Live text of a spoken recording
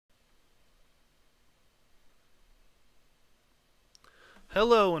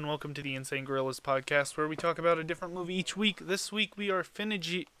Hello and welcome to the Insane Gorillas podcast, where we talk about a different movie each week. This week we are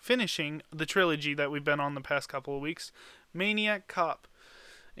finishing the trilogy that we've been on the past couple of weeks, Maniac Cop.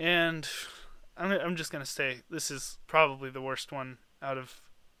 And I'm just going to say, this is probably the worst one out of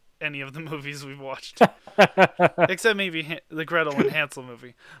any of the movies we've watched. Except maybe the Gretel and Hansel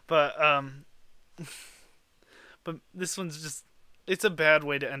movie. But this one's just, it's a bad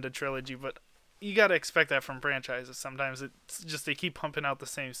way to end a trilogy, but you gotta expect that from franchises. Sometimes it's just they keep pumping out the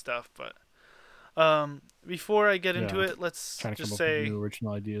same stuff. But before I get into it, let's Trying to just come up say, with new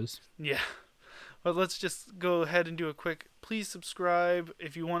original ideas. yeah. But let's just go ahead and do a quick. Please subscribe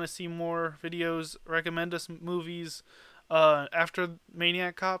if you want to see more videos. Recommend us movies. After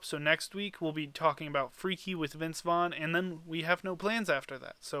Maniac Cop, so next week we'll be talking about Freaky with Vince Vaughn, and then we have no plans after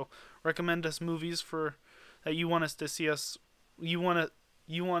that. So recommend us movies for that you want us to see us. You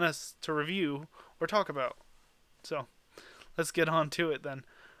want us to review or talk about. So let's get on to it then.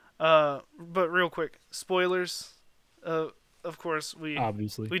 But real quick, spoilers. Of course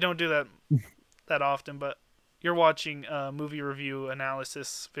Obviously, we don't do that often, but you're watching a movie review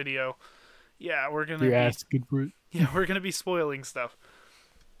analysis video. Yeah, we're gonna your be ass good for it. yeah we're gonna be spoiling stuff.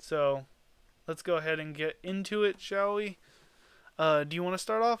 So let's go ahead and get into it, shall we? Do you want to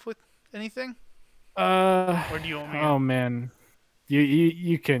start off with anything, or do you want me to Oh man,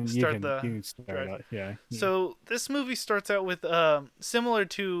 you can start the you can start drive? out. Yeah. So this movie starts out with similar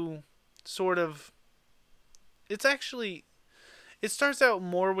to sort of. It's actually, it starts out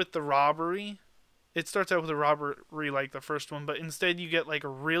more with the robbery. It starts out with a robbery like the first one, but instead you get like a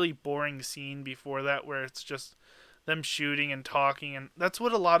really boring scene before that where it's just them shooting and talking, and that's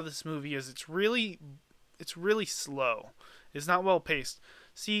what a lot of this movie is. It's really slow. It's not well paced.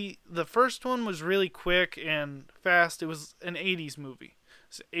 See, the first one was really quick and fast. It was an 80s movie.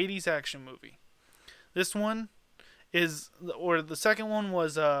 It's an 80s action movie. This one the second one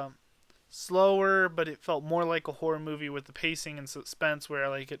was slower, but it felt more like a horror movie with the pacing and suspense where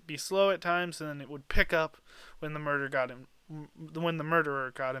like it'd be slow at times and then it would pick up when when the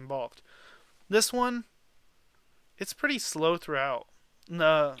murderer got involved. This one, it's pretty slow throughout.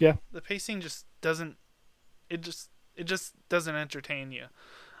 The pacing just doesn't it just doesn't entertain you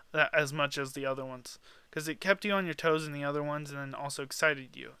as much as the other ones, because it kept you on your toes in the other ones and then also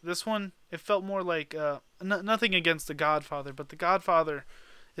excited you. This one, it felt more like nothing against The Godfather, but The Godfather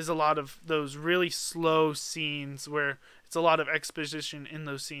is a lot of those really slow scenes where it's a lot of exposition in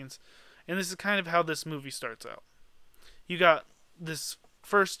those scenes, and this is kind of how this movie starts out. You got this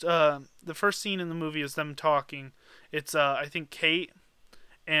the first scene in the movie is them talking. It's I think Kate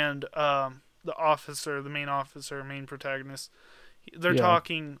and the main protagonist. They're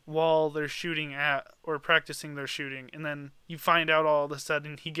talking while they're shooting at or practicing their shooting, and then you find out all of a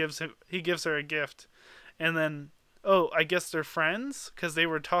sudden he gives her a gift, and then I guess they're friends because they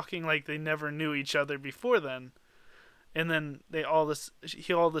were talking like they never knew each other before then, and then he all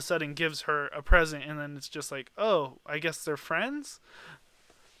of a sudden gives her a present, and then it's just like, oh, I guess they're friends.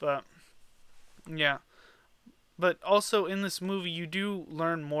 But yeah. But also in this movie, you do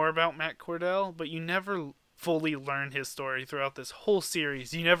learn more about Matt Cordell, but you never fully learn his story throughout this whole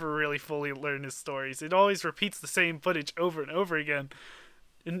series. You never really fully learn his stories. It always repeats the same footage over and over again,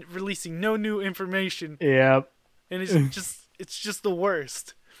 and releasing no new information. Yeah. And it's just the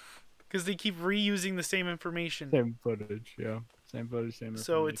worst, because they keep reusing the same information. Same footage. Yeah. Same footage. Same.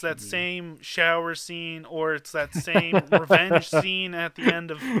 So it's that same shower scene, or it's that same revenge scene at the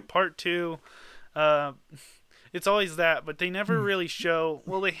end of part 2. It's always that, but they never really show.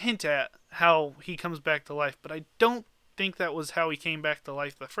 Well, they hint at how he comes back to life, but I don't think that was how he came back to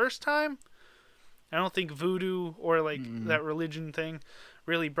life the first time. I don't think voodoo or like that religion thing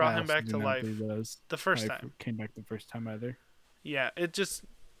really brought him back to life the first time. Came back the first time either. Yeah, it's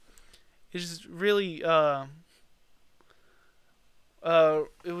just really it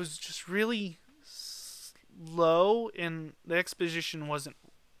was just really slow, and the exposition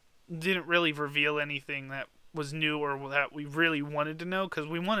didn't really reveal anything that was new or that we really wanted to know, because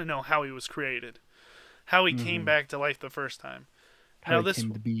we want to know how he was created, how he came back to life the first time. How he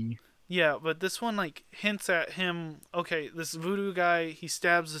came to be. Yeah, but this one like hints at him. Okay, this voodoo guy, he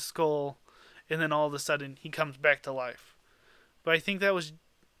stabs the skull, and then all of a sudden he comes back to life. But I think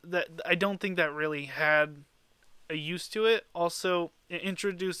I don't think that really had a use to it. Also,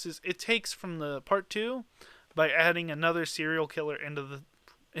 it takes from the part 2 by adding another serial killer into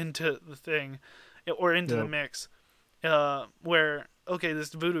the thing, or into the mix, where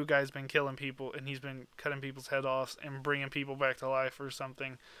this voodoo guy's been killing people and he's been cutting people's head off and bringing people back to life or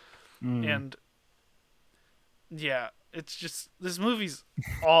something. And yeah, it's just, this movie's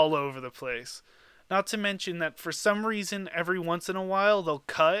all over the place. Not to mention that for some reason, every once in a while, they'll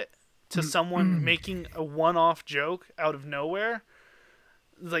cut to someone making a one-off joke out of nowhere.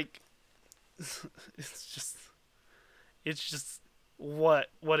 Like, it's just, it's just, what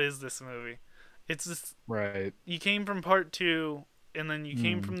is this movie? It's just, Right. you came from part two, and then you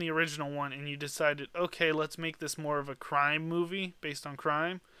came Mm. from the original one, and you decided, okay, let's make this more of a crime movie based on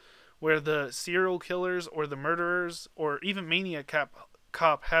crime, where the serial killers or the murderers or even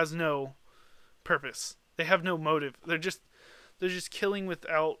Cop has no purpose. They have no motive. They're just killing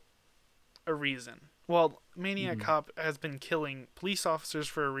without a reason. Well, Maniac Mm. Cop has been killing police officers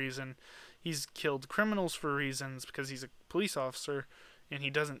for a reason. He's killed criminals for reasons because he's a police officer and he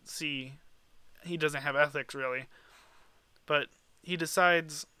doesn't have ethics really. But he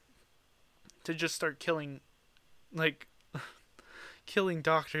decides to just start killing like killing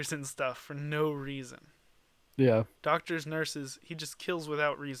doctors and stuff for no reason. Yeah. Doctors, nurses, he just kills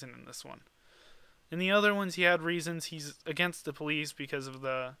without reason in this one. In the other ones, he had reasons. He's against the police because of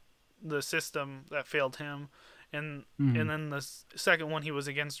the system that failed him, and Mm. then the second one, he was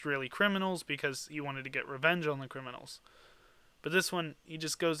against really criminals because he wanted to get revenge on the criminals. But this one, he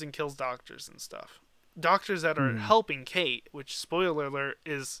just goes and kills doctors and stuff. Doctors that are Mm. helping Kate, which spoiler alert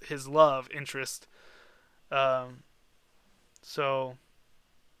is his love interest. Um, so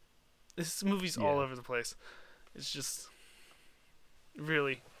this movie's all Yeah. over the place. It's just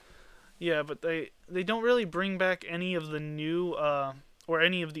really. Yeah, but they don't really bring back any of the new or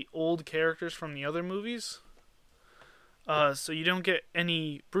any of the old characters from the other movies. So you don't get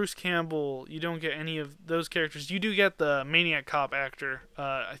any Bruce Campbell. You don't get any of those characters. You do get the Maniac Cop actor.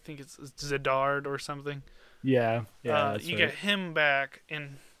 I think it's Zedard or something. Yeah. Yeah. That's You right. get him back,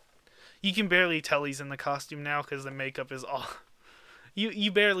 and you can barely tell he's in the costume now because the makeup is all.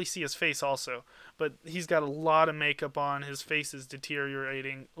 You barely see his face also, but he's got a lot of makeup on. His face is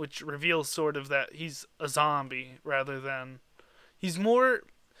deteriorating, which reveals sort of that he's a zombie rather than he's more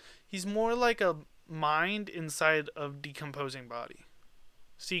like a mind inside of decomposing body.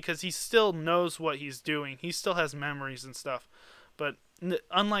 See, because he still knows what he's doing. He still has memories and stuff, but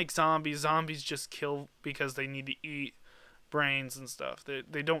unlike zombies, zombies just kill because they need to eat brains and stuff.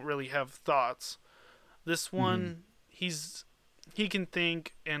 They don't really have thoughts. This Mm. one, he can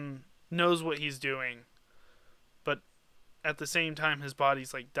think and knows what he's doing, but at the same time his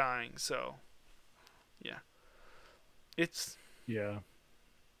body's like dying. So yeah, it's Yeah.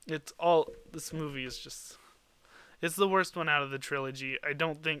 it's all this movie is just it's the worst one out of the trilogy.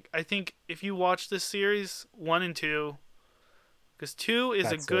 I think if you watch this series 1 and 2, because 2 is a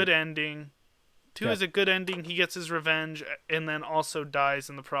That's good it. ending. Two Yeah. is a good ending. He gets his revenge and then also dies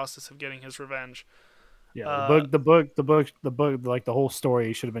in the process of getting his revenge. Yeah. The Uh, book. The book. The book. The book. Like the whole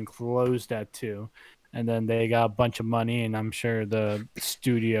story should have been closed at 2, and then they got a bunch of money, and I'm sure the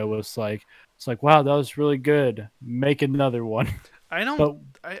studio was like, "It's like, wow, that was really good. Make another one." I don't. But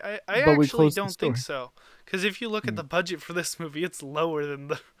I but we actually closed the don't think story. so. Because if you look at Hmm. the budget for this movie, it's lower than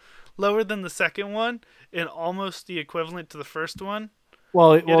the lower than the second one, and almost the equivalent to the first one. Yet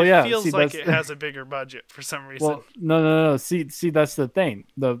Well, it yeah. See, feels like that's it has a bigger budget for some reason. well, no. See, that's the thing.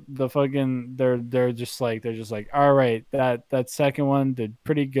 The fucking they're just like, all right, that second one did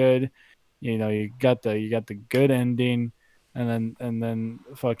pretty good. You know, you got the good ending, and then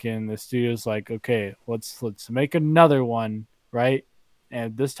fucking the studio's like, okay, let's make another one, right?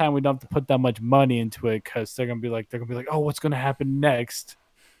 And this time we don't have to put that much money into it because they're gonna be like, oh, what's gonna happen next?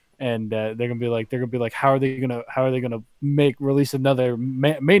 And they're gonna be like, how are they gonna make release another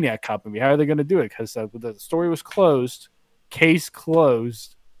Maniac Cop movie? How are they gonna do it? Because the story was closed, case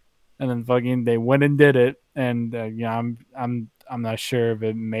closed, and then fucking they went and did it. And I'm not sure if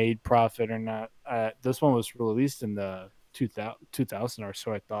it made profit or not. This one was released in the 2000 or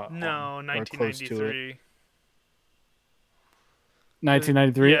so, I thought, No, or close to it. 1993.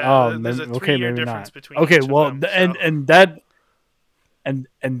 1993. Yeah, Oh, there's a okay, 3 year maybe difference not. between Okay, each of well, them. So and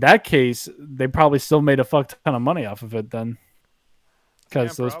in that case, they probably still made a fuck ton of money off of it then, yeah,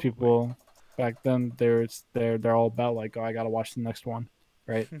 because those probably. people back then they're all about like, oh, I gotta watch the next one,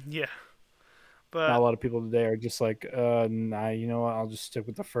 right? Yeah, Not a but lot of people today are just like, nah, you know what? I'll just stick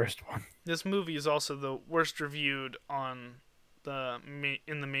with the first one. this movie is also the worst reviewed on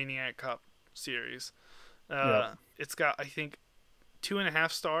in the Maniac Cop series. Yep. It's got I think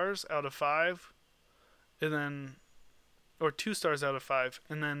 2.5 stars out of 5, and then or 2 stars out of 5,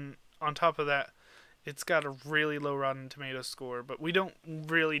 and then on top of that, it's got a really low Rotten Tomato score. But we don't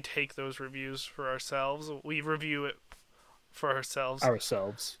really take those reviews for ourselves. We review it for ourselves,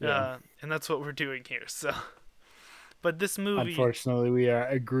 Ourselves, yeah. and that's what we're doing here. So, but this movie, Unfortunately, we are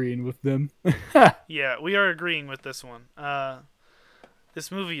agreeing with them. yeah, we are agreeing with this one. This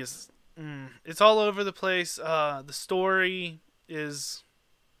movie is It's all over the place. The story is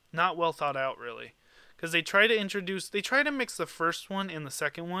not well thought out, really, because they try to mix the first one and the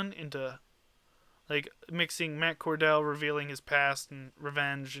second one into like mixing Matt Cordell revealing his past and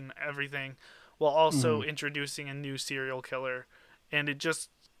revenge and everything, while also Hmm. introducing a new serial killer, and it's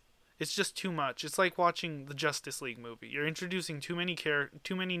just too much. It's like watching the Justice League movie. You're introducing too many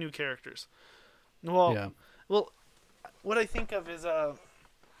new characters. Well, Yeah. well, what I think of is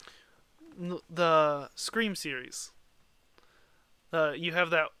the Scream series. You have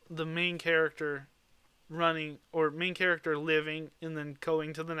that the main character running or main character living and then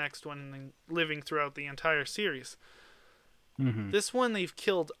going to the next one and then living throughout the entire series. Hmm. This one they've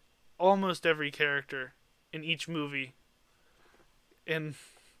killed almost every character in each movie, and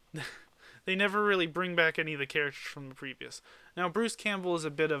they never really bring back any of the characters from the previous. Now Bruce Campbell is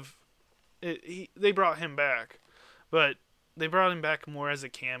a bit of they brought him back, but they brought him back more as a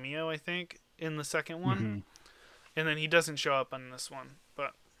cameo, I think, in the second one, Hmm. and then he doesn't show up on this one.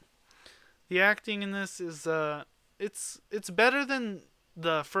 But the acting in this is it's better than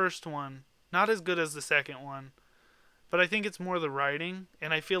the first one, not as good as the second one, but I think it's more the writing,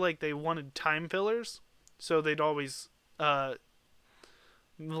 and I feel like they wanted time fillers, so they'd always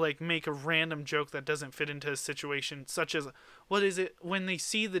like make a random joke that doesn't fit into a situation, such as what is it when they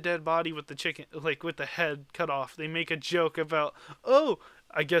see the dead body with the chicken, like with the head cut off, they make a joke about, oh,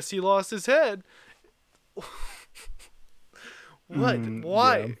 I guess he lost his head. What? Yeah.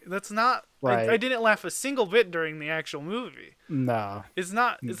 Why? That's not. I Right. didn't laugh a single bit during the actual movie. No. It's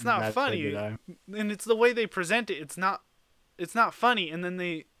not Neither did funny, I. and it's the way they present it. It's not funny, and then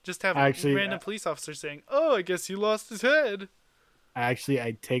they just have a Actually, random police officer saying, "Oh, I guess he lost his head." I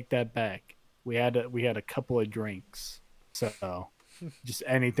take that back. We had a couple of drinks, so just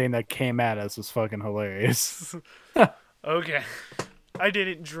anything that came at us was fucking hilarious. Okay, I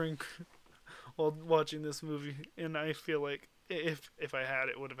didn't drink while watching this movie, and I feel like if I had,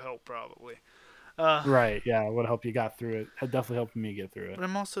 it would have helped probably. Uh, Right? Yeah, it would help you got through it. It definitely helped me get through it. but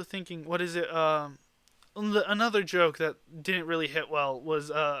I'm also thinking, what is it? Another joke that didn't really hit well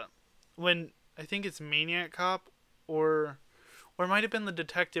was when I think it's Maniac Cop or it might have been the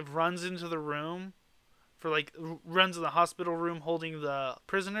detective runs into the room for like runs in the hospital room holding the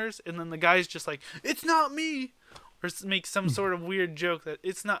prisoners, and then the guy's just like, "It's not me," or makes some sort of weird joke that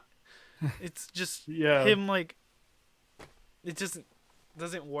it's not. It's just Yeah. him like it just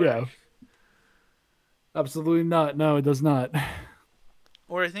doesn't work. Yeah. Absolutely not. No, it does not.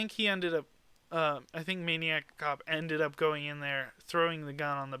 Or I think he ended up. I think Maniac Cop ended up going in there, throwing the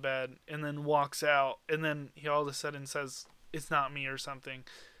gun on the bed, and then walks out, and then he all of a sudden says, "It's not me" or something,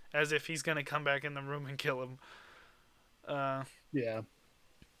 as if he's gonna come back in the room and kill him. Uh, Yeah.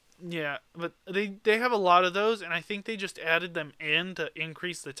 yeah, but they have a lot of those, and I think they just added them in to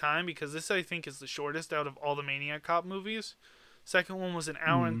increase the time because this I think is the shortest out of all the Maniac Cop movies. Second one was an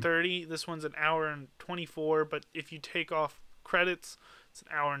hour and Mm. 30. This one's an hour and 24. But if you take off credits, it's an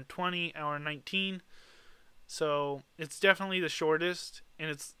hour and 20, hour and 19. So it's definitely the shortest, and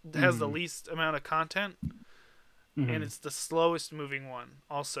it has the Mm. least amount of content, and Mm. it's the slowest moving one.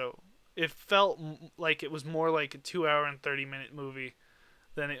 Also, it felt like it was more like a 2 hour and 30 minute movie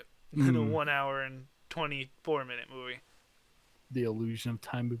than it than a Mm. 1 hour and 24 minute movie. The illusion of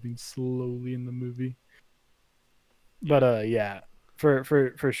time moving slowly in the movie. Yeah. But yeah, for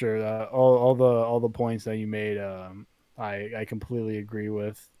sure. All the points that you made, I completely agree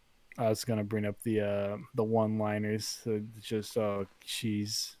with. I was gonna bring up the one liners. So just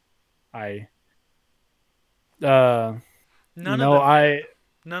she's I uh you None of know them hit.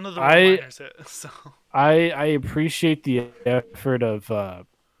 None of the one I liners hit. So I appreciate the effort of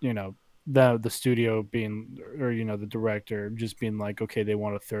the studio being, or the director just being like, okay, they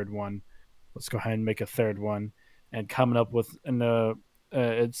want a third one, let's go ahead and make a third one, and coming up with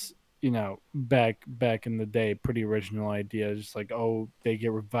it's back in the day, pretty original idea, just like, oh, they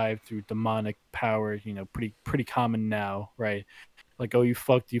get revived through demonic power, pretty common now, right? Like, oh, you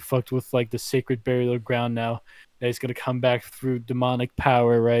fucked with like the sacred burial ground, now he's gonna come back through demonic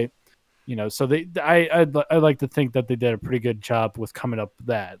power, right? So I like to think that they did a pretty good job with coming up with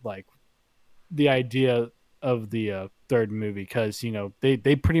that, like the idea of the third movie, because they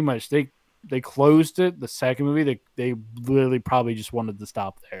pretty much they closed it. The second movie, they literally probably just wanted to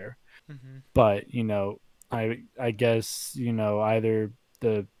stop there, hmm but I guess either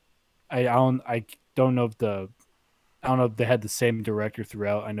the I don't know if they had the same director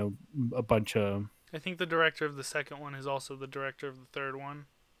throughout. I know a bunch of. I think the director of the second one is also the director of the third one,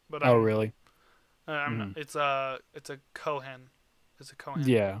 but Oh, really? I'm not. Hmm. It's a Cohen. It's a Cohen.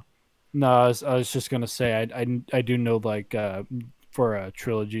 Yeah. No, I was just gonna say I do know, like,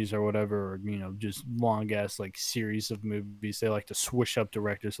 trilogies or whatever, or just long ass like series of movies. They like to swish up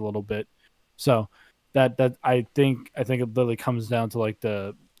directors a little bit. So that I think it literally comes down to like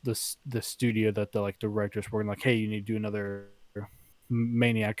the studio that the like directors were like, hey, you need to do another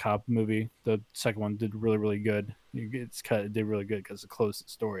Maniac Cop movie. The second one did really good. It did really good because it closed the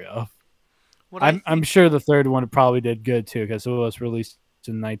story off. What I I'm think. sure the third one probably did good too because it was released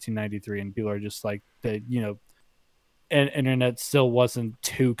in 1993, and people are just like and internet still wasn't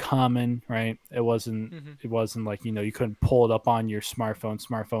too common, right? Mhm. It wasn't like you couldn't pull it up on your smartphone.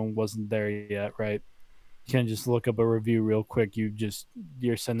 Smartphone wasn't there yet, right? You can't just look up a review real quick. You're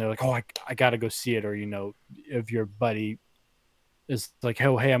sitting there like, oh, I gotta go see it, or if your buddy is like,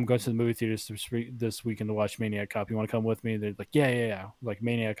 oh, hey, I'm going to the movie theaters this weekend to watch Maniac Cop. You want to come with me? They're like, yeah. Like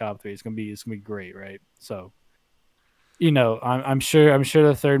Maniac Cop 3, it's gonna be great, right? So I'm sure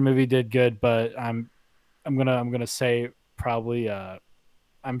the third movie did good, but I'm gonna say probably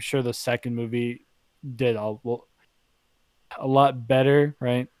I'm sure the second movie did a lot better,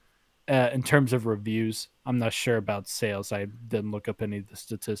 right? In terms of reviews, I'm not sure about sales. I didn't look up any of the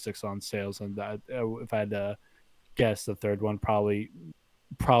statistics on sales, and if I had to guess, the third one probably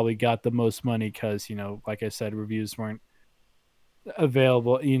got the most money because like I said, reviews weren't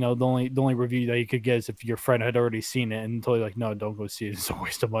available. The only review that you could get is if your friend had already seen it and told you like, no, don't go see it. It's a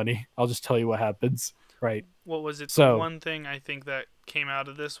waste of money. I'll just tell you what happens, right? What was it? The So one thing I think that came out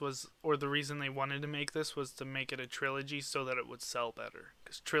of this was, or the reason they wanted to make this was to make it a trilogy so that it would sell better.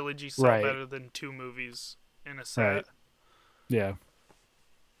 Because trilogies sell right, better than two movies in a set. right, yeah,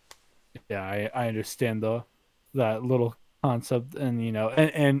 yeah. I understand that little concept, and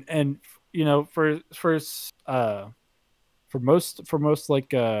uh for most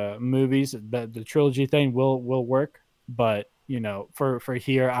like movies, that the trilogy thing will work, but for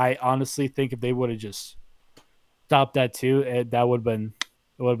here, I honestly think if they would have just stopped that too, that would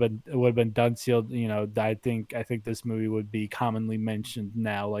have been done sealed. I think this movie would be commonly mentioned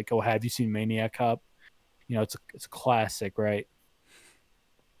now, like, oh, have you seen Maniac Cop? It's a classic, right?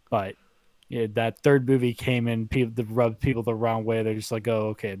 But yeah, that third movie came in, people to rub people the wrong way. They're just like,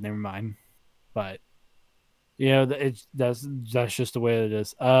 oh, okay, never mind. But that's just the way it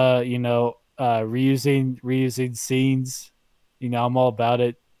is. Reusing scenes. I'm all about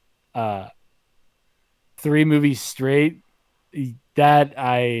it. Uh, 3 movies straight. That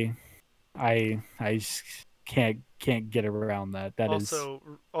I just can't get around that. That is,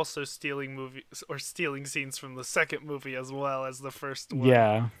 Also stealing movies or stealing scenes from the second movie as well as the first one.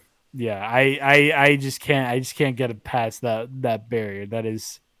 yeah, yeah. I just can't get it past that barrier. That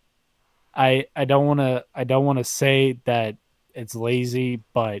is, I don't wanna say that it's lazy,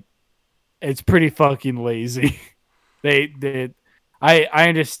 but it's pretty fucking lazy. they I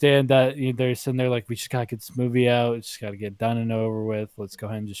understand that they're sitting there like, we just gotta get this movie out, it's just gotta get done and over with. Let's go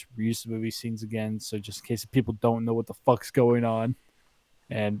ahead and just reuse the movie scenes again, so just in case people don't know what the fuck's going on.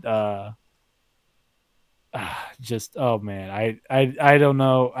 And just, oh man, I don't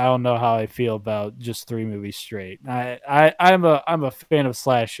know how I feel about just 3 movies straight. I'm a fan of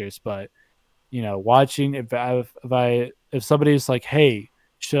slashers, but watching, if somebody's like, hey,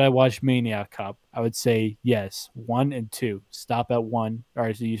 should I watch Maniac Cop? I would say yes, 1 and 2. Stop at 1,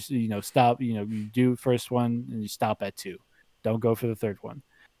 or stop. You do first one and you stop at 2. Don't go for the third one.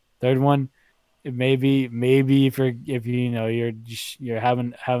 Third one, maybe if you're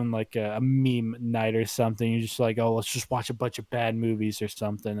having like a meme night or something, you're just like, oh, let's just watch a bunch of bad movies or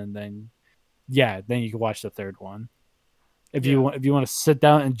something, and then then you can watch the third one. If you Yeah. want, if you want to sit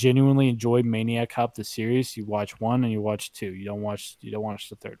down and genuinely enjoy Maniac Cop the series, you watch 1 and you watch 2. You don't watch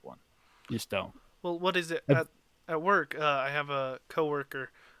the third one. You just don't. Well, what is it If- at work? I have a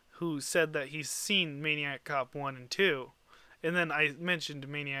coworker who said that he's seen Maniac Cop 1 and 2. And then I mentioned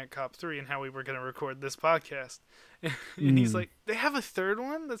Maniac Cop 3 and how we were going to record this podcast. And he's mm, like, "They have a third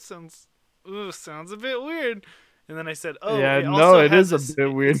one? That sounds a bit weird." And then I said, "Oh, yeah, it no, also it has is a this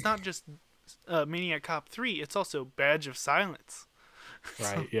bit weird. it's not just Maniac Cop 3, it's also Badge of Silence." So,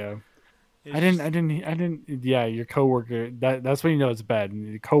 Right? Yeah. I it's didn't. just I didn't. I didn't. Yeah, your coworker. That's when you know it's bad.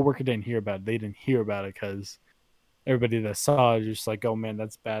 And the coworker didn't hear about it. They didn't hear about it because everybody that saw it was just like, oh man,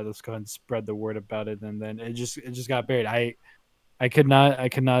 that's bad. Let's go ahead and spread the word about it. And then it just got buried. I could not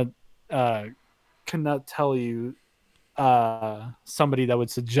tell you somebody that would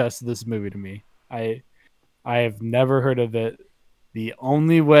suggest this movie to me. I have never heard of it. The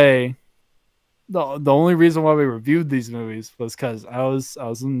only way the only reason why we reviewed these movies was because I was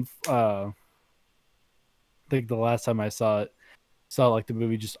in I think the last time I saw like the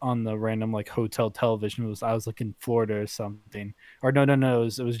movie just on the random like hotel television. I was like in Florida or something. Or no,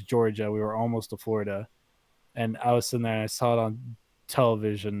 it was Georgia. We were almost to Florida. And I was sitting there and I saw it on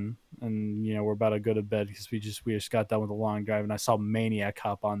television, and we're about to go to bed because we just got done with a long drive, and I saw Maniac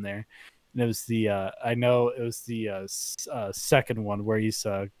Cop on there, and it was the I know it was the second one where he's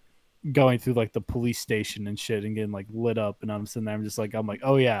going through like the police station and shit and getting like lit up, and I'm sitting there, I'm like,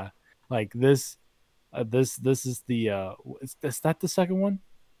 oh yeah, like this is the is that the second one,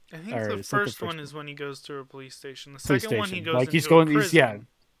 I think or the is that the first first one one? is when he goes to a police station. The Police second one he station, goes like he's into a going, he's yeah, prison.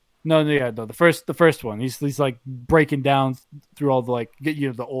 no, no, yeah, no. The first one, he's like breaking down through all the like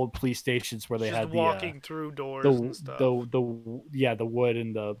the old police stations where He's they just had walking through doors and the stuff. the wood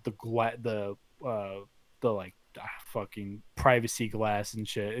and the like fucking privacy glass and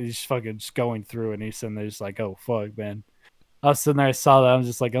shit. He's just fucking just going through, and he's sitting there just like, oh fuck, man. I was sitting there, I saw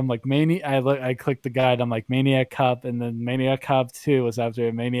that, I'm like I clicked the guide, I'm like Maniac Cop, and then Maniac Cop 2 was after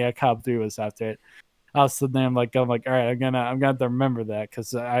it, Maniac Cop 3 was after it. I was sitting there, I'm like, all right, I'm gonna have to remember that,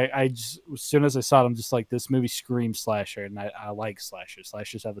 because I just, as soon as I saw it, I'm just like, this movie screams slasher, and I like slashers.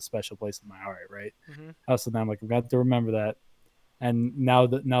 Slashers have a special place in my heart, right? Hmm. I was sitting there, I'm like, I've got to remember that. And now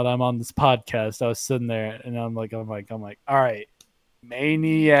that I'm on this podcast, I was sitting there, and I'm like, all right,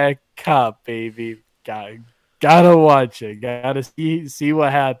 Maniac Cop, baby, gotta watch it, gotta see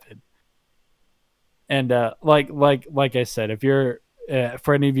what happened. And like I said, if you're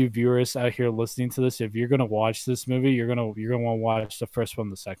for any of you viewers out here listening to this, if you're gonna watch this movie, you're gonna want to watch the first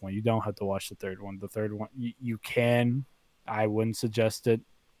one, the second one. You don't have to watch the third one. The third one, you can. I wouldn't suggest it.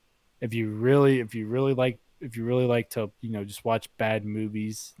 If you really like to just watch bad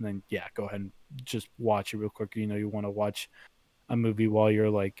movies, then yeah, go ahead and just watch it real quick. You want to watch a movie while you're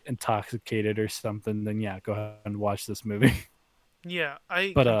like intoxicated or something, then yeah, go ahead and watch this movie. Yeah,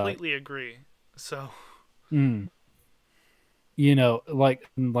 I But completely agree. So, mm,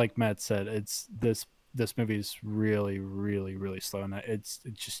 like Matt said, this movie is really, really, really slow, and it's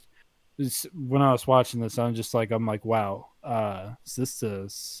when I was watching this, I'm like, wow, is this the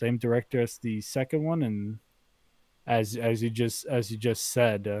same director as the second one? And as you just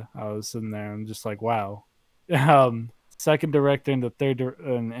said, I was sitting there, I'm just like, wow, second director and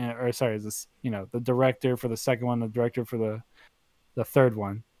the or sorry, this the director for the second one, the director for the third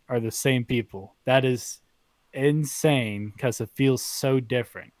one are the same people. That is insane because it feels so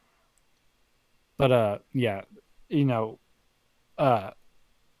different. But yeah, you know, uh,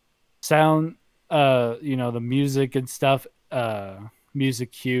 sound, the music and stuff,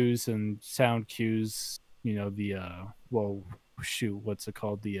 music cues and sound cues. The well, shoot, what's it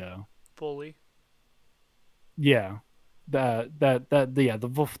called? fully. Yeah,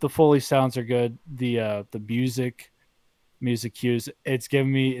 the Foley sounds are good. The music cues. It's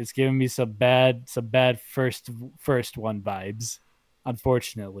giving me some bad first one vibes.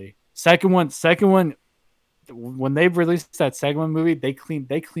 Unfortunately, second one, when they released that second one movie, they cleaned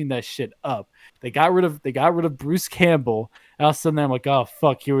that shit up. They got rid of Bruce Campbell. And all of a sudden, I'm like, oh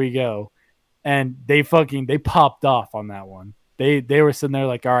fuck, here we go. And they popped off on that one. They were sitting there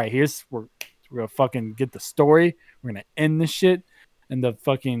like, all right, we're gonna fucking get the story. We're gonna end this shit. And they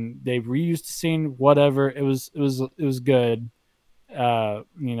reused the scene, whatever. It was good. I'm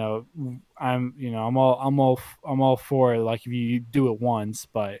all for it. Like, if you do it once,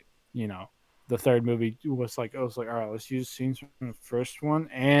 but you know, the third movie was like, I was like, all right, let's use scenes from the first one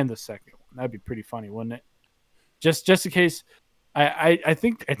and the second one. That'd be pretty funny, wouldn't it? Just in case. I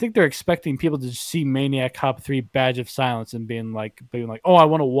think they're expecting people to see Maniac Cop 3 Badge of Silence and being like, oh, I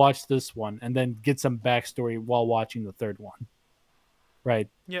want to watch this one, and then get some backstory while watching the third one. Right.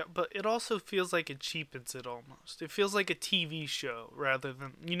 Yeah, but it also feels like it cheapens it almost. It feels like a TV show rather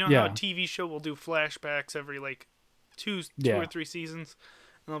than how a Yeah. TV show will do flashbacks every like two or Yeah. three seasons,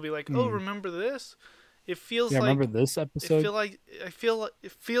 and they'll be like, "Oh, Mm. remember this?" It feels Yeah, remember like this episode? it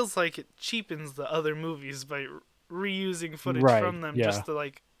feels like it cheapens the other movies by reusing footage Right. from them Yeah. just to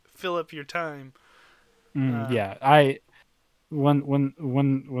like fill up your time. Uh, Yeah.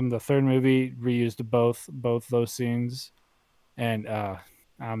 When the third movie reused both those scenes, and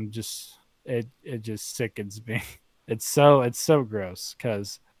I'm just it just sickens me. It's so gross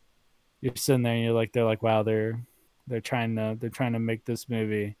because you're sitting there and they're like, wow, they're trying to make this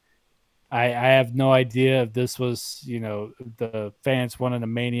movie. I have no idea if this was, the fans wanted a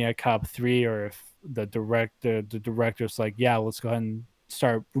Maniac Cop 3, or if the director's like, yeah, let's go ahead and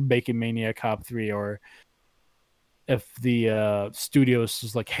start making Maniac Cop 3, or if the studios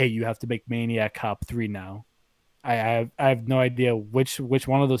is like, hey, you have to make Maniac Cop 3 now. I have no idea which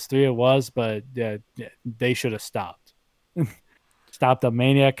one of those three it was, but they should have stopped. Stopped the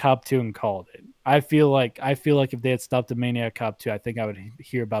Maniac Cop 2 and called it. I feel like if they had stopped the Maniac Cop 2, I think I would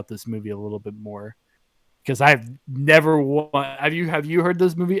hear about this movie a little bit more, because I've never have you heard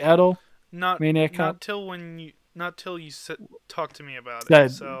this movie at all? not Maniac not Cop? till when you not till you talk to me about it.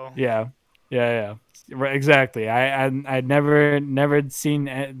 That So yeah, yeah, yeah. Right, exactly. I never had seen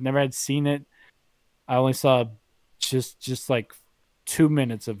it. I only saw just like 2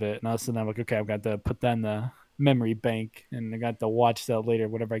 minutes of it, and I was sitting there like, okay, I've got to put that in the memory bank, and I got to watch that later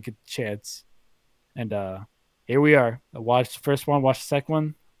whenever I get the chance. And here we are. I watched the first one, watched the second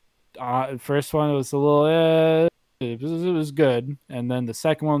one. First one was a little, it was good, and then the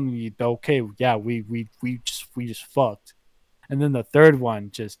second one, okay, yeah, we just fucked, and then the third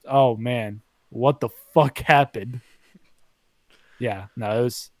one, just oh man, what the fuck happened? Yeah, no, it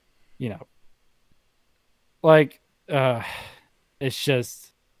was, you know, like, it's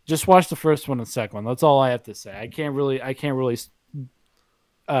just watch the first one and the second one. That's all I have to say. I can't really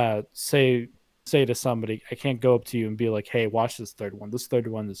say to somebody, I can't go up to you and be like, hey, watch this third one. This third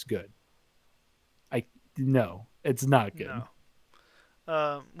one is good. I No, it's not good.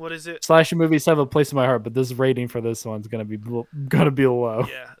 no. What is it? Slasher movies have a place in my heart, but this rating for this one's gonna be low.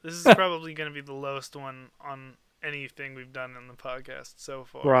 Yeah, this is probably going to be the lowest one on anything we've done in the podcast so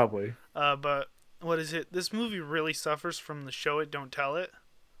far. Probably. But what is it? This movie really suffers from the show it, don't tell it,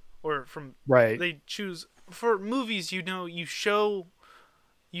 or from Right. they choose for movies. You show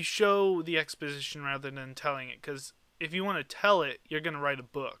the exposition rather than telling it, because if you want to tell it, you're going to write a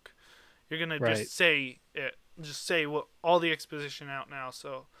book. You're going to Right. just say what all the exposition out now.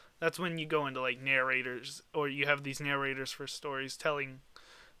 So that's when you go into like narrators, or you have these narrators for stories telling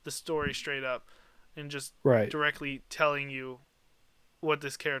the story straight up and just Right. directly telling you what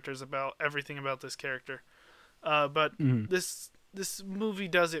this character is about, everything about this character. But Mhm. this movie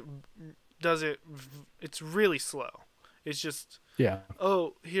does it. It's really slow. It's just, Yeah.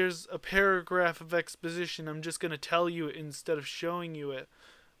 oh, here's a paragraph of exposition. I'm just gonna tell you it instead of showing you it.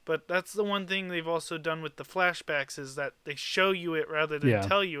 But that's the one thing they've also done with the flashbacks, is that they show you it rather than Yeah.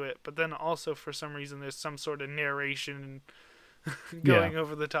 tell you it. But then also for some reason there's some sort of narration Yeah. going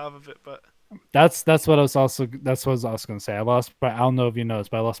over the top of it. But That's what I was also gonna say. I don't know if you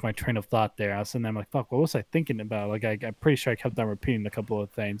noticed, but I lost my train of thought there. I was sitting there, I'm like, fuck, what was I thinking about? Like I'm pretty sure I kept on repeating a couple of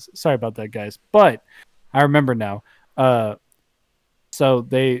things. Sorry about that, guys. But I remember now. So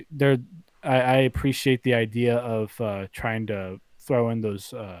I appreciate the idea of trying to throw in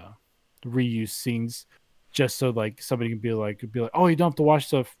those reuse scenes, just so like somebody can be like, oh, you don't have to watch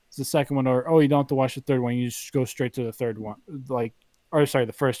the second one, or oh, you don't have to watch the third one. You just go straight to the third one, like, or sorry,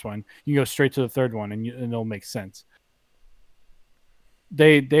 the first one. You go straight to the third one, and it'll make sense.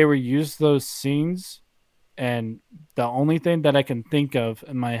 They reuse those scenes, and the only thing that I can think of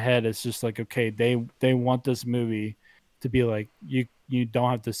in my head is just like, okay, they want this movie to be like, you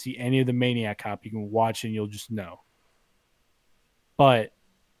don't have to see any of the Maniac Cop. You can watch and you'll just know. But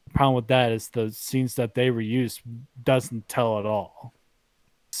the problem with that is the scenes that they reuse doesn't tell at all.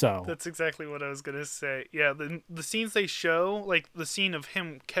 So that's exactly what I was gonna say. Yeah, the scenes they show, like the scene of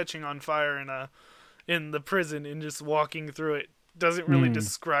him catching on fire in the prison and just walking through it, doesn't really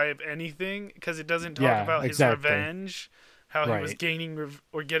describe anything, because it doesn't talk yeah, about his exactly. revenge, how he was Right. gaining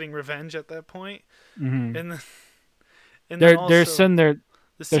or getting revenge at that point. Mm-hmm. And then They're also sitting there. the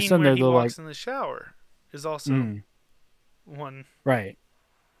They're scene sitting where there. he They're like, walks in the shower is also one. right.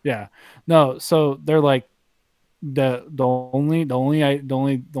 Yeah. No. So they're like, the only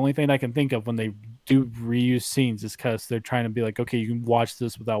thing I can think of when they do reuse scenes is because they're trying to be like, okay, you can watch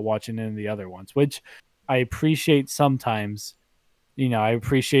this without watching any of the other ones, which I appreciate sometimes. I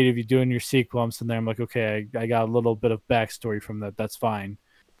appreciate if you're doing your sequel. I'm sitting there, I'm like, okay, I got a little bit of backstory from that. That's fine.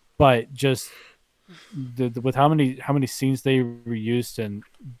 But just with how many scenes they reused, and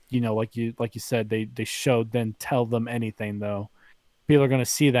like you said, they showed, then tell them anything though. People are going to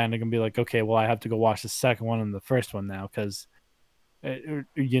see that and they're going to be like, okay, well, I have to go watch the second one and the first one now, because they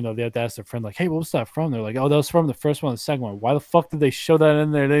have to ask their friend like, hey, what was that from? They're like, oh, that was from the first one and the second one. Why the fuck did they show that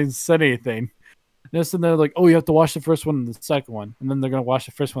in there? They didn't say anything. And then they're like, oh, you have to watch the first one and the second one, and then they're going to watch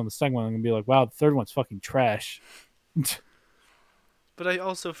the first one and the second one and be like, wow, the third one's fucking trash. But I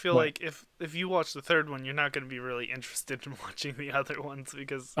also feel What? like if you watch the third one, you're not going to be really interested in watching the other ones,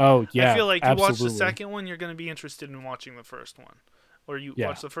 because Oh I yeah, feel like you watch the absolutely. second one, you're going to be interested in watching the first one, or you Yeah,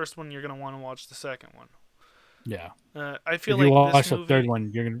 watch the first one, you're going to want to watch the second one. yeah. I feel If you like this watch the third movie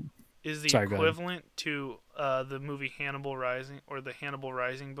one, you're gonna. is the Sorry, go ahead. equivalent to the movie Hannibal Rising, or the Hannibal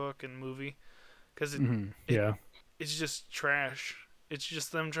Rising book and movie, because it Yeah, it's just trash. It's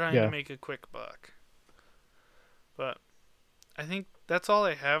just them trying to yeah, make a quick buck. But I think that's all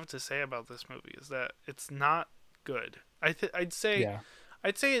I have to say about this movie, is that it's not good. I'd say yeah.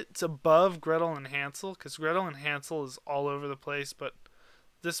 it's above Gretel and Hansel, because Gretel and Hansel is all over the place, but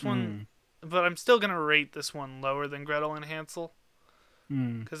this one, Mm, but I'm still gonna rate this one lower than Gretel and Hansel.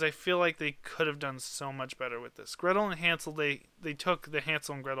 Mm. because I feel like they could have done so much better with this. Gretel and Hansel, they took the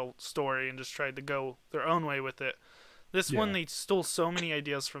Hansel and Gretel story and just tried to go their own way with it. This one, Yeah. they stole so many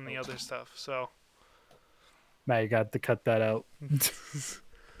ideas from the other stuff. So Matt, you got to cut that out.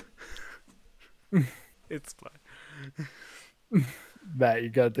 it's fine. Matt, you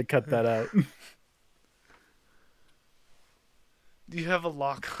got to cut that out. Do you have a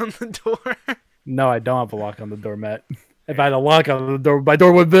lock on the door? No, I don't have a lock on the door, Matt. If I had a lock on the door, my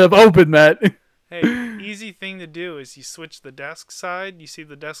door would have opened, Matt. Hey, easy thing to do is you switch the desk side. You see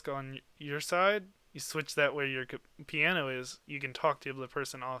the desk on your side. You switch that where your piano is. You can talk to the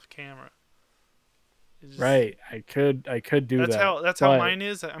person off camera. Just, Right. I could do that's that. how mine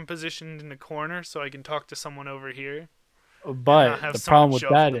is. I'm positioned in the corner so I can talk to someone over here and not But have the someone problem with show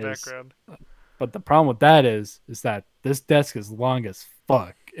up in that the is, background. that this desk is long as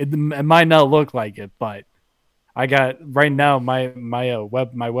fuck. It might not look like it, but I got right now my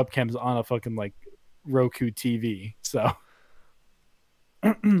webcam's on a fucking like Roku TV. So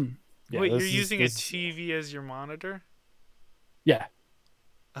yeah, Wait, you're using a this TV as your monitor? yeah.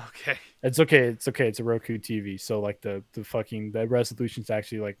 Okay. It's okay. It's okay. It's a Roku TV. So like the resolution's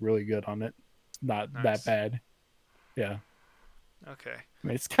actually like really good on it. It's not Nice. that bad. Yeah. Okay. I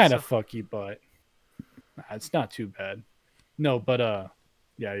mean, it's kind of So- fucky, but it's not too bad. No, but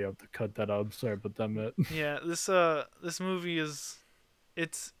yeah, you have to cut that out. I'm sorry about that, Matt. Yeah, this movie is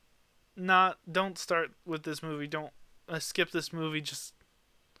it's not don't start with this movie. Don't skip this movie. Just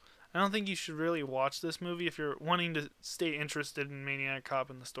I don't think you should really watch this movie if you're wanting to stay interested in Maniac Cop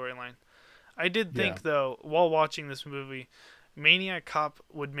and the storyline. I did think Yeah. though, while watching this movie, Maniac Cop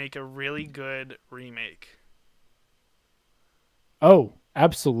would make a really good remake. Oh,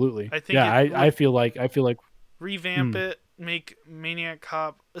 absolutely. I think Yeah, it would I feel like revamp Hmm. it, make Maniac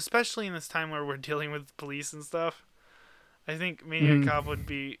Cop, especially in this time where we're dealing with police and stuff. I think Maniac Mhm. Cop would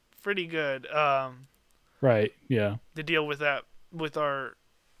be pretty good right. Yeah. to deal with that with our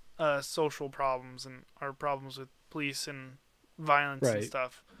social problems and our problems with police and violence and Right.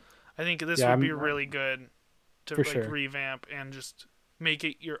 stuff. I think this Yeah, would be I'm really good to for like sure. revamp and just make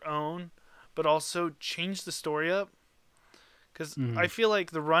it your own, but also change the story up. Because I Mhm. feel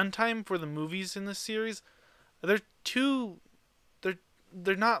like the runtime for the movies in this series, they're too, they're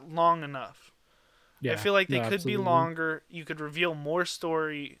they're not long enough. I Yeah. feel like they No, could be absolutely. longer. You could reveal more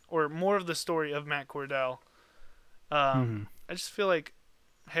story or more of the story of Matt Cordell. Mhm. I just feel like,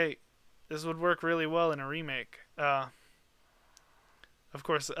 hey, this would work really well in a remake. Of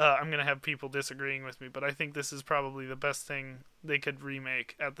course, I'm gonna have people disagreeing with me, but I think this is probably the best thing they could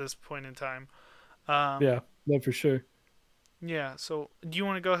remake at this point in time. Yeah. No, for sure. Yeah. So, do you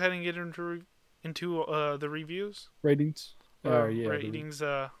want to go ahead and get into the reviews Ratings. or Yeah. ratings?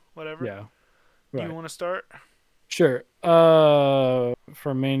 Whatever. Yeah. Do you Right. want to start? Sure.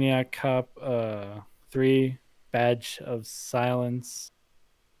 For Maniac Cop 3 Badge of Silence,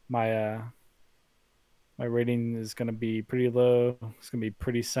 my my rating is gonna be pretty low. It's gonna be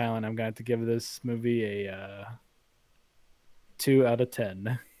pretty silent. I'm gonna have to give this movie a 2 out of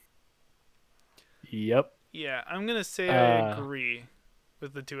 10. Yep. Yeah, I'm gonna say I Uh agree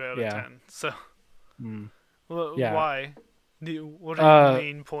with the 2 out of yeah. 10. So, Mm, yeah. why? What are your Uh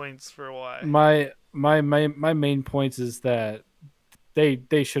main points for why? my main points is that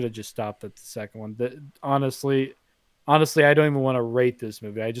they should have just stopped at the second one. Honestly, I don't even want to rate this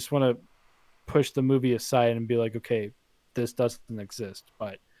movie. I just want to push the movie aside and be like, okay, this doesn't exist.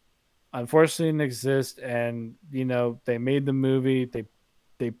 But unfortunately, it exists, and they made the movie.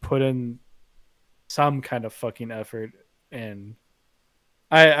 They put in some kind of fucking effort, and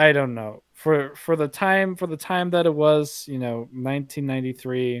I don't know for the time that it was,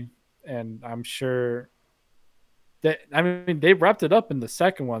 1993, and I'm sure that I mean they wrapped it up in the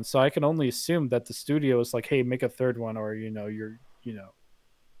second one, so I can only assume that the studio was like, hey, make a third one, or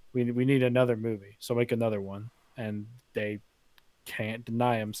we need another movie, so make another one, and they can't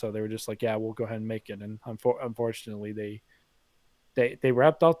deny him, so they were just like, yeah, we'll go ahead and make it, and unfortunately they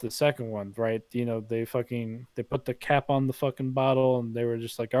wrapped out the second one, right? They put the cap on the fucking bottle, and they were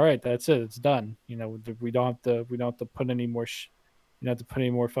just like, all right, that's it, it's done. We don't have to put any more you don't have to put any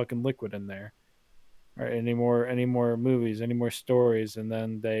more fucking liquid in there, or any more movies, any more stories, and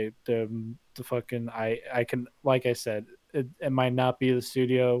then the fucking I can, like I said, it might not be the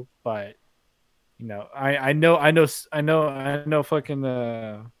studio, but I know fucking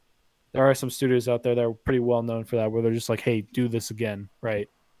there are some studios out there that are pretty well known for that, where they're just like, hey, do this again, right?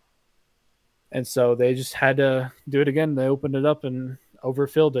 And so they just had to do it again. They opened it up and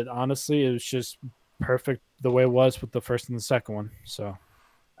overfilled it. Honestly, it was just perfect the way it was with the first and the second one. So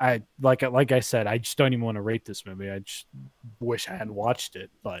like I said, I just don't even want to rate this movie. I just wish I hadn't watched it,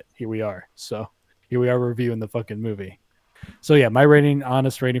 but here we are. So here we are reviewing the fucking movie. So yeah, my rating,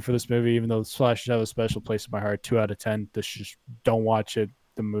 honest rating for this movie, even though Slash have a special place in my heart, 2 out of 10. This just don't watch it.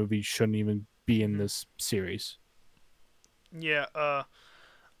 The movie shouldn't even be in Mhm. this series. Yeah,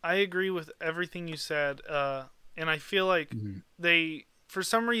 I agree with everything you said, and I feel like Mhm. they, for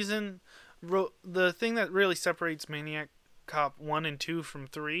some reason, the thing that really separates Maniac Cop 1 and 2 from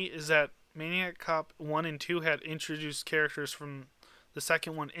 3 is that Maniac Cop 1 and 2 had introduced characters from the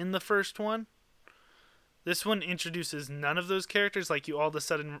second one in the first one. This one introduces none of those characters. Like, you all of a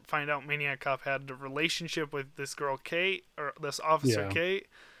sudden find out Maniac Cop had a relationship with this girl Kate, or this officer Yeah. Kate,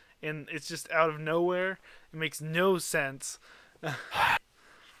 and it's just out of nowhere. It makes no sense.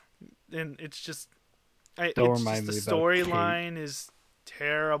 And it's just Don't it's just remind the me about Kate. storyline is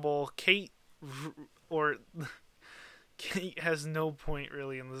terrible. Or Kate has no point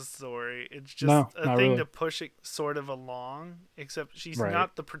really in the story. It's just No, a not thing really. to push it sort of along. Except she's Right.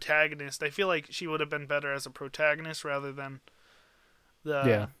 not the protagonist. I feel like she would have been better as a protagonist rather than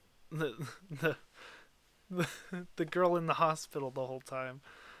Yeah. the the the the, the girl in the hospital the whole time.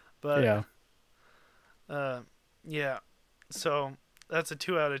 But Yeah. uh, yeah. So that's a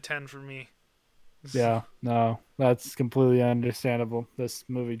 2 out of 10 for me. Yeah. No, that's completely understandable. This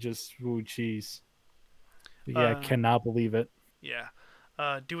movie just ooh cheese. Yeah, I uh, cannot believe it. yeah.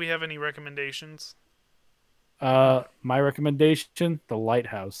 Do we have any recommendations? My recommendation, The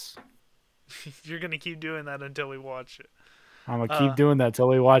Lighthouse. You're gonna keep doing that until we watch it. I'm gonna keep Uh, doing that till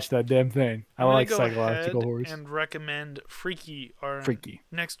we watch that damn thing. I I'm gonna like go psychological ahead horrors. and recommend Freaky, our Freaky.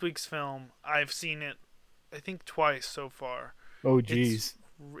 next week's film. I've seen it, I think, twice so far. Oh It's geez.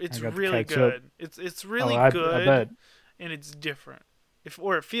 I it's got to really catch up. good. It's Oh, really I good, bet. and it's different. If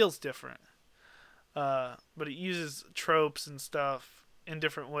or it feels different. But it uses tropes and stuff in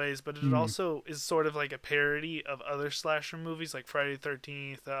different ways. But it Mm. also is sort of like a parody of other slasher movies like Friday the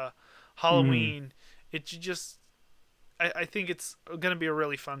 13th, Mm. Halloween. It just I think it's gonna be a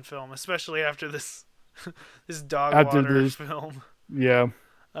really fun film, especially after this this dog After water this, film. yeah,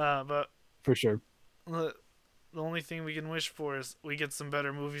 But for sure. the only thing we can wish for is we get some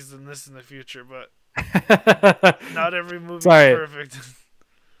better movies than this in the future. But not every movie is Sorry, perfect.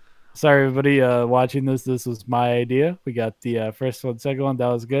 sorry, everybody. Watching this, this was my idea. We got the first one, second one. That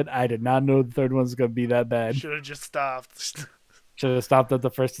was good. I did not know the third one's gonna be that bad. Should have just stopped. Should have stopped at the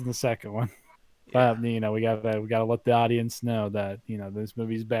first and the second one. Yeah. But we gotta let the audience know that this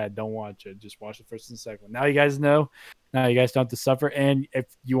movie's bad. Don't watch it. Just watch the first and second one. Now you guys know. Now you guys don't have to suffer. And if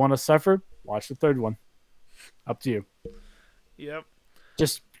you want to suffer, watch the third one. Up to you. Yep.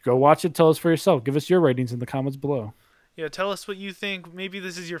 Just go watch it. Tell us for yourself. Give us your ratings in the comments below. Yeah, tell us what you think. Maybe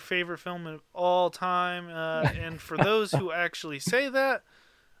this is your favorite film of all time. And for those who actually say that,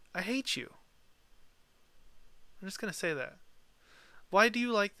 I hate you. I'm just gonna say that. Why do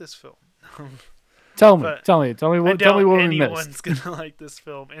you like this film? Tell me. But Tell me. Tell me I what. Tell me doubt what we missed. anyone's gonna like this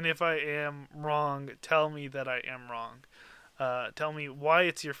film. And if I am wrong, tell me that I am wrong. Tell me why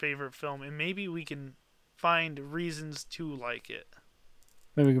it's your favorite film, and maybe we can find reasons to like it.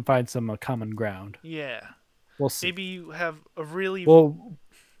 Maybe we can find some common ground. Yeah. We'll see. Maybe you have a really We'll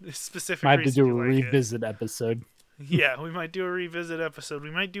specific might have to reason do you a like it. revisit episode. Yeah, we might do a revisit episode.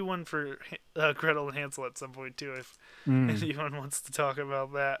 We might do one for Gretel and Hansel at some point too, if Mm. anyone wants to talk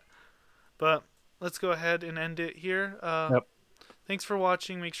about that. But let's go ahead and end it here. Yep. Thanks for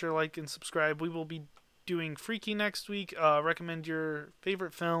watching. Make sure to like and subscribe. We will be doing Freaky next week. Recommend your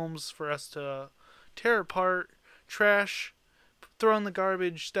favorite films for us to tear apart, trash, throw in the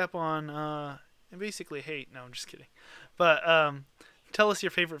garbage, step on, and basically hate. No, I'm just kidding. But tell us your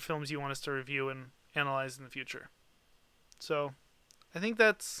favorite films you want us to review and analyze in the future. So I think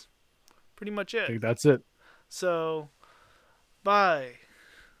that's pretty much I it. think that's it. So bye.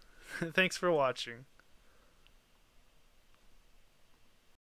 Thanks for watching.